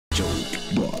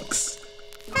Jokebox.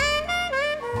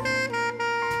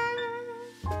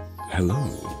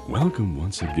 Hello, welcome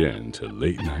once again to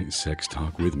Late Night Sex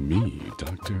Talk with me,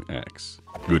 Dr. X.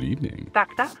 Good evening.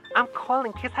 Doctor, I'm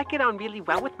calling because I get on really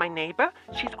well with my neighbor.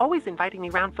 She's always inviting me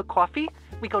round for coffee.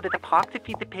 We go to the park to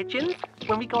feed the pigeons.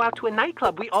 When we go out to a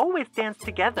nightclub, we always dance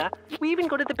together. We even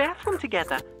go to the bathroom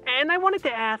together. And I wanted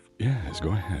to ask... Yes, go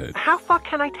ahead. How far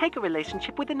can I take a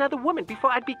relationship with another woman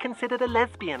before I'd be considered a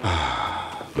lesbian?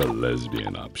 The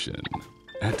lesbian option.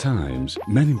 At times,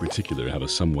 men in particular have a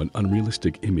somewhat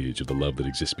unrealistic image of the love that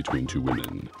exists between two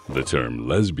women. The term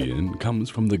lesbian comes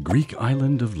from the Greek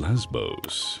island of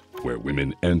Lesbos, where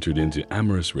women entered into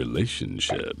amorous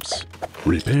relationships,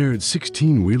 repaired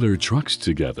 16-wheeler trucks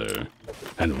together,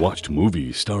 and watched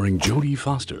movies starring Jodie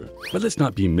Foster. But let's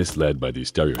not be misled by these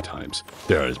stereotypes.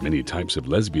 There are as many types of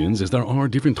lesbians as there are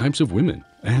different types of women,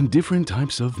 and different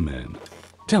types of men.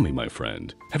 Tell me, my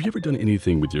friend, have you ever done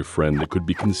anything with your friend that could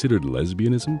be considered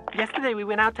lesbianism? Yesterday we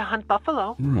went out to hunt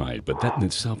buffalo. Right, but that in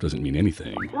itself doesn't mean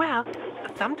anything. Well,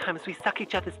 sometimes we suck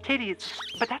each other's titties,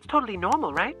 but that's totally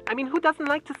normal, right? I mean, who doesn't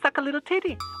like to suck a little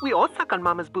titty? We all suck on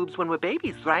mama's boobs when we're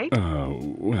babies, right?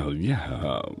 Well,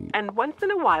 yeah. And once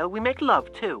in a while we make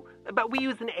love, too. But we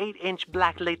use an 8-inch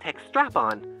black latex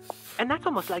strap-on. And that's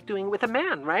almost like doing it with a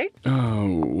man, right?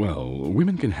 Well,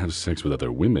 women can have sex with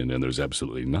other women, and there's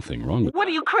absolutely nothing wrong with... What,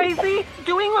 are you crazy?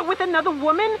 Doing it with another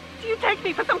woman? Do you take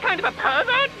me for some kind of a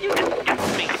pervert? You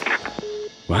disgust me.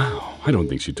 Wow, I don't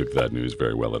think she took that news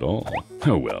very well at all.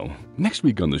 Oh well, next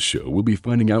week on the show, we'll be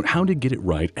finding out how to get it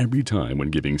right every time when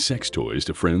giving sex toys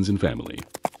to friends and family.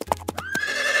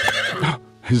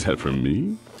 Is that from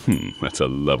me? That's a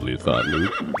lovely thought,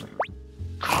 Luke.